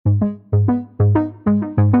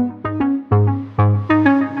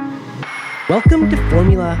Welcome to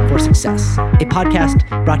Formula for Success, a podcast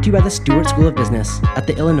brought to you by the Stuart School of Business at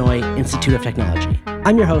the Illinois Institute of Technology.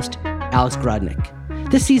 I'm your host, Alex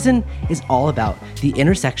Grodnick. This season is all about the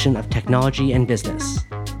intersection of technology and business.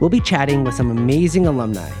 We'll be chatting with some amazing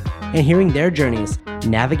alumni and hearing their journeys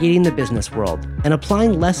navigating the business world and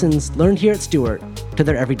applying lessons learned here at Stuart to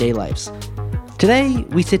their everyday lives. Today,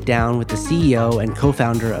 we sit down with the CEO and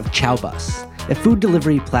co-founder of Chowbus, a food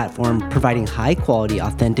delivery platform providing high-quality,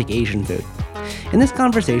 authentic Asian food. In this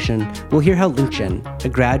conversation, we'll hear how Linxin, a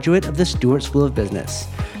graduate of the Stuart School of Business,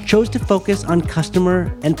 chose to focus on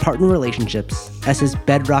customer and partner relationships as his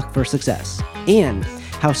bedrock for success, and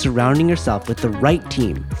how surrounding yourself with the right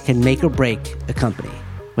team can make or break a company.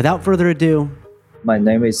 Without further ado, my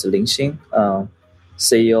name is Linxin,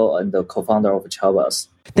 CEO and the co-founder of Chowbus.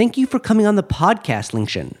 Thank you for coming on the podcast,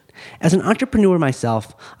 Linxin. As an entrepreneur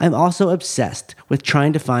myself, I'm also obsessed with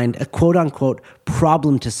trying to find a quote-unquote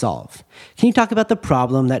problem to solve. Can you talk about the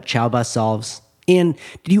problem that Chowbus solves? And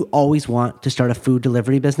did you always want to start a food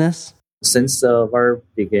delivery business? Since the very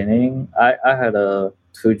beginning, I had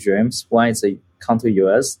two dreams. One is to come to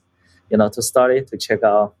US, to study, to check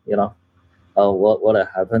out, what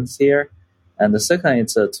happens here. And the second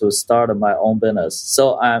is to start my own business.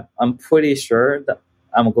 So I'm pretty sure that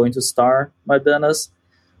I'm going to start my business.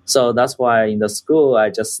 So that's why in the school, I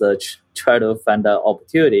just try to find an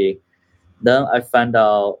opportunity. Then I found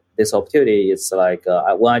out this opportunity is like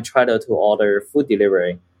when I tried to order food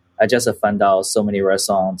delivery, I just found out so many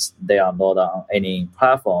restaurants, they are not on any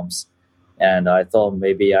platforms. And I thought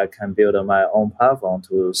maybe I can build my own platform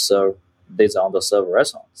to serve these underserved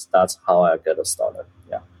restaurants. That's how I got started.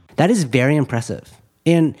 Yeah. That is very impressive.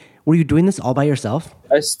 And were you doing this all by yourself?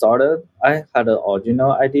 I had an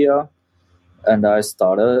original idea. And I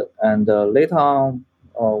started, and later on,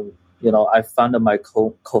 I found my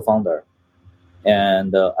co-founder.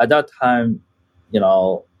 And at that time,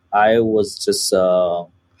 I was just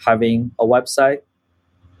having a website,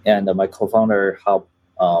 and my co-founder helped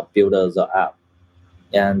build the app.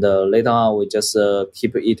 And later on, we just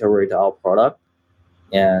keep iterate our product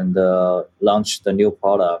and launch the new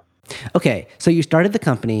product. Okay, so you started the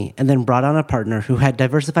company and then brought on a partner who had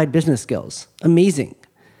diversified business skills. Amazing.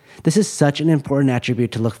 This is such an important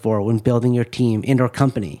attribute to look for when building your team and or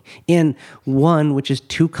company, and one which is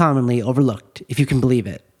too commonly overlooked, if you can believe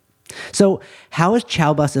it. So how has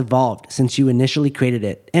Chowbus evolved since you initially created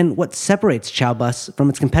it, and what separates Chowbus from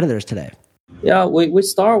its competitors today? Yeah, we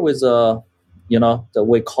start with,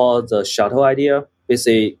 we call the shuttle idea.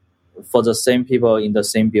 Basically, for the same people in the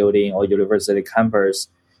same building or university campus,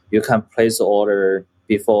 you can place the order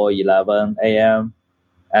before 11 a.m.,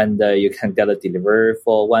 and you can get it delivered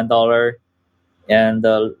for $1. And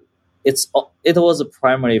it was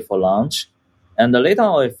primarily for lunch. And later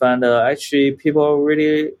on, we found actually people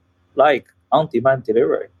really like on-demand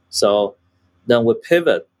delivery. So then we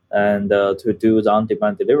pivot and to do the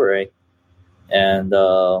on-demand delivery. And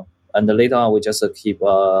later on, we just keep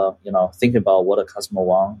thinking about what the customer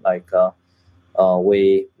want. Like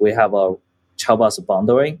we have a Chowbus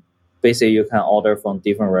bundling. Basically, you can order from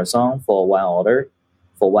different restaurants for one order,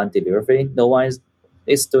 for one delivery. No one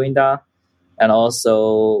is doing that. And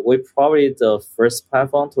also, we probably the first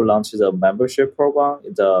platform to launch the membership program.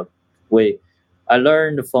 I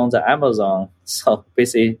learned from the Amazon. So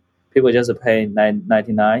basically, people just pay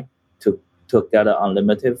 $9.99 to get an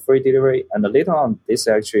unlimited free delivery. And later on, this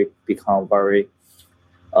actually become very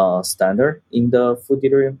standard in the food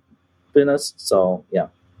delivery business. So yeah.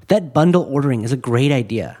 That bundle ordering is a great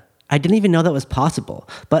idea. I didn't even know that was possible,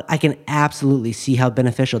 but I can absolutely see how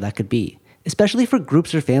beneficial that could be, especially for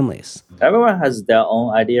groups or families. Everyone has their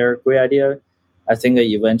own idea, great idea. I think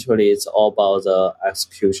eventually it's all about the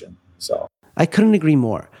execution. So I couldn't agree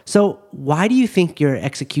more. So why do you think your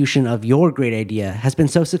execution of your great idea has been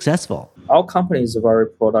so successful? Our company is very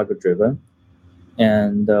product driven.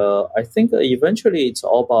 And I think eventually it's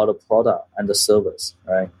all about the product and the service,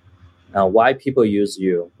 right? Now, why people use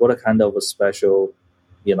you, what kind of a special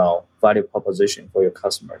value proposition for your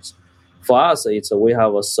customers. For us, we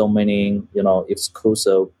have so many,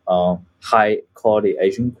 exclusive, high quality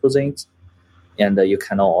Asian cuisines, and you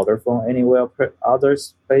cannot order from anywhere other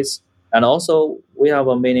place. And also, we have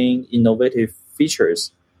many innovative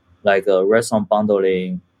features like restaurant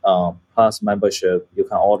bundling, plus membership. You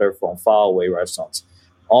can order from faraway restaurants.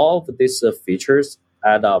 All of these features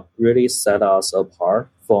add up, really set us apart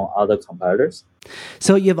from other competitors.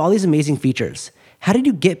 So you have all these amazing features. How did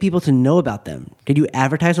you get people to know about them? Did you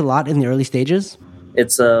advertise a lot in the early stages?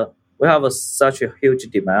 We have such a huge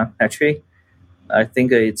demand, actually. I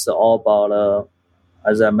think it's all about,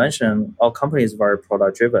 as I mentioned, our company is very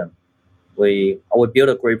product driven. we build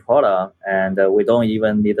a great product, and we don't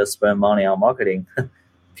even need to spend money on marketing.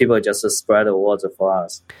 People just spread the word for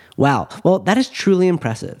us. Wow. Well, that is truly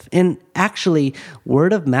impressive. And actually,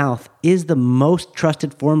 word of mouth is the most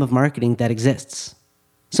trusted form of marketing that exists.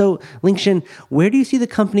 So, Linxin, where do you see the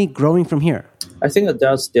company growing from here? I think that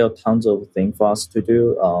there's still tons of things for us to do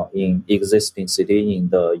in existing city in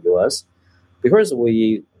the US, because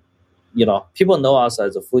people know us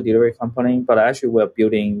as a food delivery company, but actually we're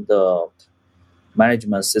building the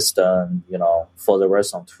management system, for the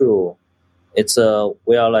restaurant too. It's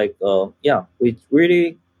we are like we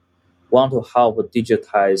really want to help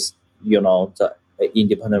digitize the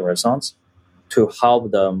independent restaurants to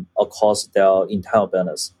help them across their entire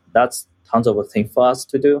business. That's tons of things for us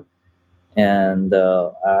to do, and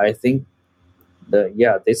I think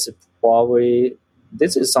this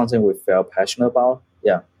is something we feel passionate about.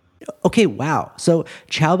 Yeah. Okay, wow. So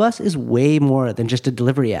Chowbus is way more than just a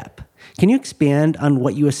delivery app. Can you expand on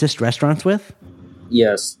what you assist restaurants with?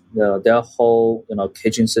 Yes, their whole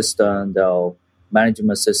kitchen system, their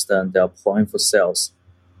management system, their point for sales,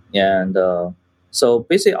 and so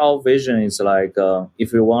basically our vision is like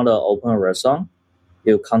if you want to open a restaurant,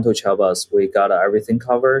 you come to Chowbus. We got everything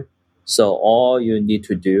covered. So all you need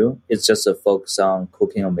to do is just focus on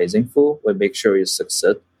cooking amazing food. We make sure you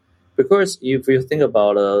succeed. Because if you think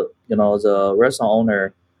about the restaurant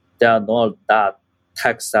owner, they are not that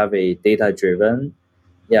tech savvy, data driven.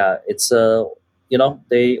 Yeah, it's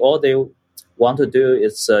they want to do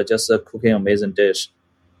is just cooking amazing dish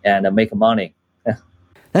and make money.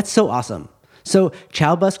 That's so awesome. So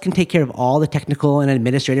Chowbus can take care of all the technical and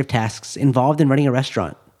administrative tasks involved in running a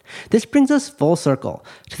restaurant. This brings us full circle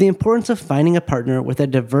to the importance of finding a partner with a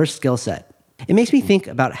diverse skill set. It makes me think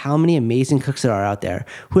about how many amazing cooks there are out there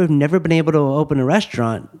who have never been able to open a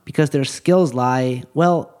restaurant because their skills lie,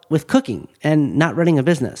 well, with cooking and not running a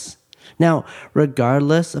business. Now,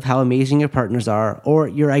 regardless of how amazing your partners are or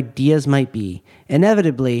your ideas might be,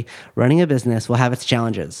 inevitably, running a business will have its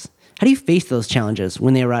challenges. How do you face those challenges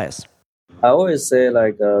when they arise? I always say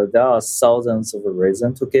there are thousands of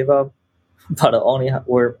reasons to give up, but only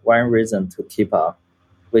one reason to keep up,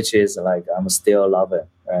 which is I'm still love it,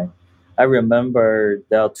 right? I remember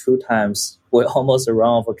there are 2 times we almost run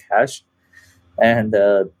out of cash, and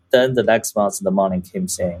then the next month the money came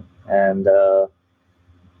in, and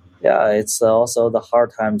it's also the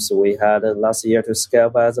hard times we had last year to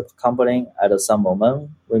scale as a company. At some moment,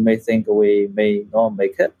 we may think we may not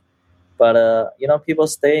make it, but people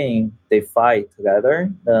staying, they fight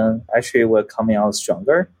together. Then actually, we're coming out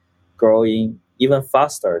stronger, growing even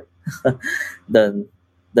faster than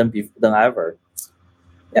ever.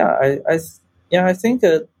 I think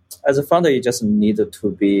as a founder, you just need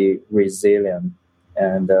to be resilient,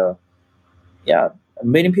 and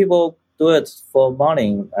many people do it for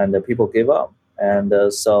money, and people give up,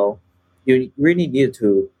 and so you really need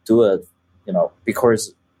to do it,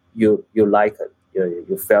 because you like it,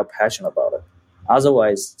 you feel passionate about it.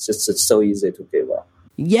 Otherwise, it's so easy to give up.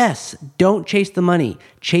 Yes, don't chase the money.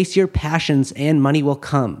 Chase your passions and money will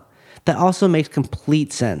come. That also makes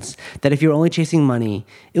complete sense, that if you're only chasing money,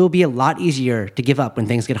 it will be a lot easier to give up when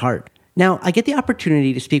things get hard. Now, I get the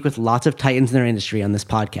opportunity to speak with lots of titans in their industry on this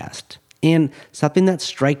podcast. And something that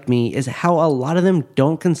struck me is how a lot of them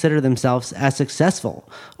don't consider themselves as successful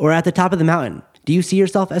or at the top of the mountain. Do you see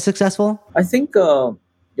yourself as successful? I think, so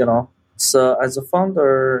as a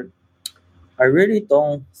founder, I really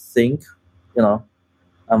don't think,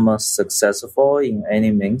 I'm successful in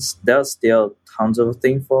any means. There's still tons of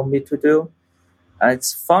things for me to do. And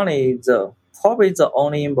it's funny, probably the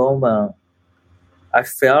only moment I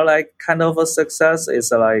feel like kind of a success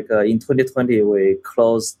is in 2020, we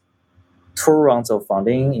closed 2 rounds of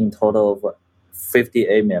funding in total of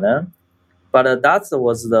 58 million. But that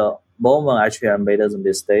was the moment actually I made a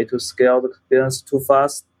mistake to scale the business too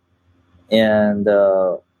fast. And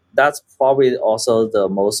that's probably also the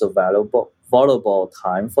most valuable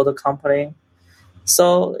time for the company.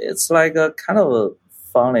 So it's kind of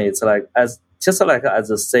funny. It's as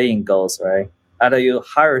the saying goes, right? At your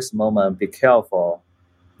highest moment, be careful.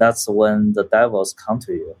 That's when the devils come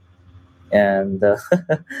to you. And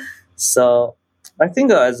so I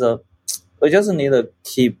think we just need to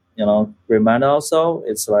keep, remind ourselves.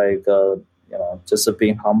 It's just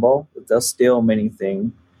being humble. There's still many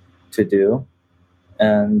things to do.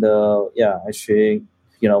 And actually,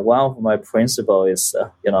 one of my principles is,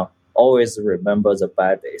 always remember the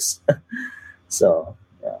bad days. So,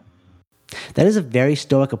 yeah. That is a very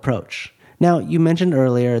stoic approach. Now, you mentioned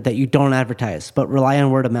earlier that you don't advertise, but rely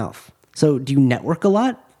on word of mouth. So do you network a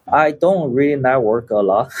lot? I don't really network a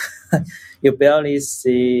lot. You barely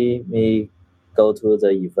see me go to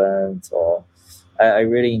the event, or I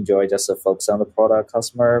really enjoy just to focus on the product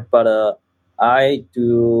customer. But I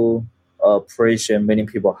do appreciate many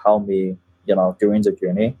people help me, during the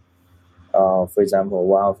journey. For example,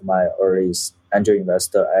 one of my earliest angel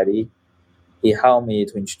investor, Eddie, he helped me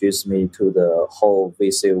to introduce me to the whole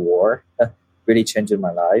VC world, really changed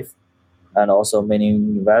my life. And also many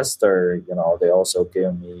investors, they also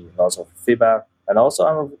give me lots of feedback. And also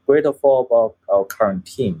I'm grateful about our current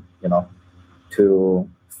team, to,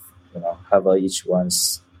 have each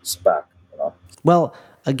one's back. Well,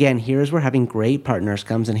 again, here's where having great partners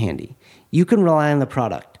comes in handy. You can rely on the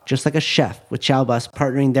product, just like a chef with Chowbus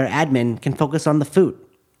partnering their admin can focus on the food.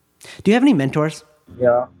 Do you have any mentors?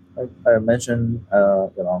 Yeah, I mentioned,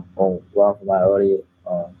 one of my early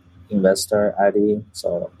investor, Eddie.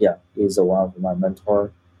 So yeah, he's one of my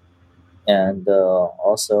mentor. And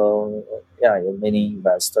also, many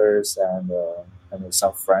investors and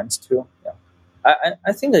some friends too. Yeah,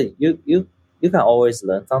 I think that you can always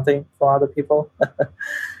learn something from other people.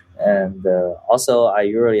 And also, I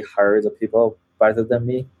usually hire the people better than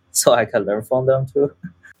me, so I can learn from them too.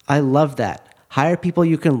 I love that. Hire people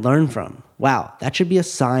you can learn from. Wow, that should be a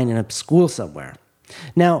sign in a school somewhere.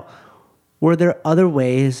 Now, were there other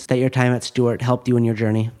ways that your time at Stuart helped you in your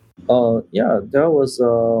journey? There was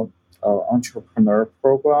a entrepreneur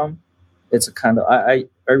program. It's a kind of I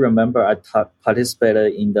remember I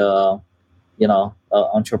participated in the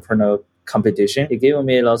entrepreneur competition. It gave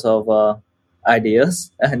me lots of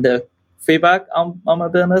ideas and feedback on my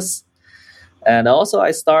business. And also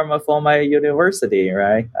I started from my university,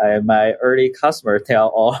 right? My early customer tell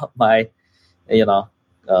all my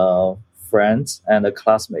friends and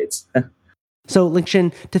classmates. So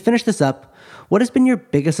Linxin, to finish this up, what has been your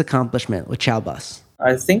biggest accomplishment with Chowbus?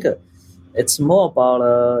 I think it's more about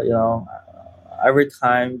every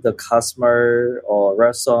time the customer or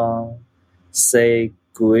restaurant say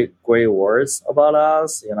great words about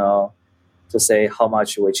us, to say how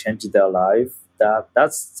much we changed their life.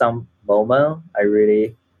 That's some moment I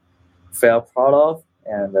really feel proud of,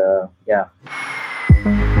 and yeah.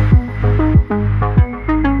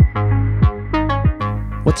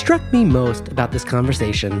 What struck me most about this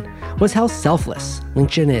conversation was how selfless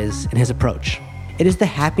Linxin is in his approach. It is the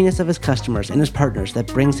happiness of his customers and his partners that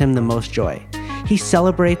brings him the most joy. He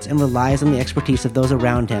celebrates and relies on the expertise of those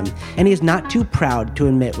around him, and he is not too proud to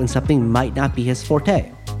admit when something might not be his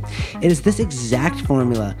forte. It is this exact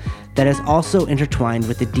formula that is also intertwined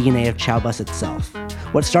with the DNA of Chowbus itself.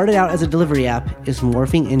 What started out as a delivery app is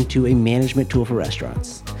morphing into a management tool for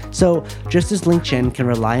restaurants. So, just as Linxin can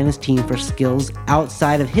rely on his team for skills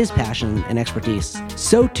outside of his passion and expertise,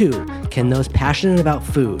 so too can those passionate about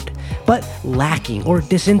food, but lacking or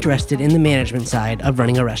disinterested in the management side of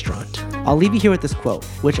running a restaurant. I'll leave you here with this quote,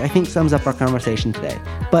 which I think sums up our conversation today,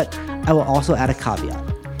 but I will also add a caveat.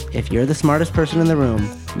 If you're the smartest person in the room,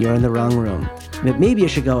 you're in the wrong room. But maybe it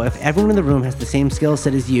should go, if everyone in the room has the same skill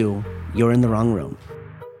set as you, you're in the wrong room.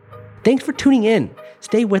 Thanks for tuning in.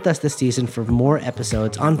 Stay with us this season for more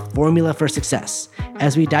episodes on Formula for Success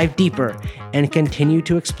as we dive deeper and continue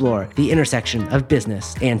to explore the intersection of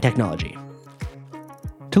business and technology.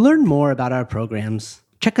 To learn more about our programs,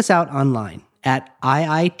 check us out online at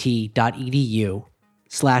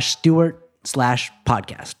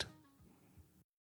iit.edu/Stuart/podcast.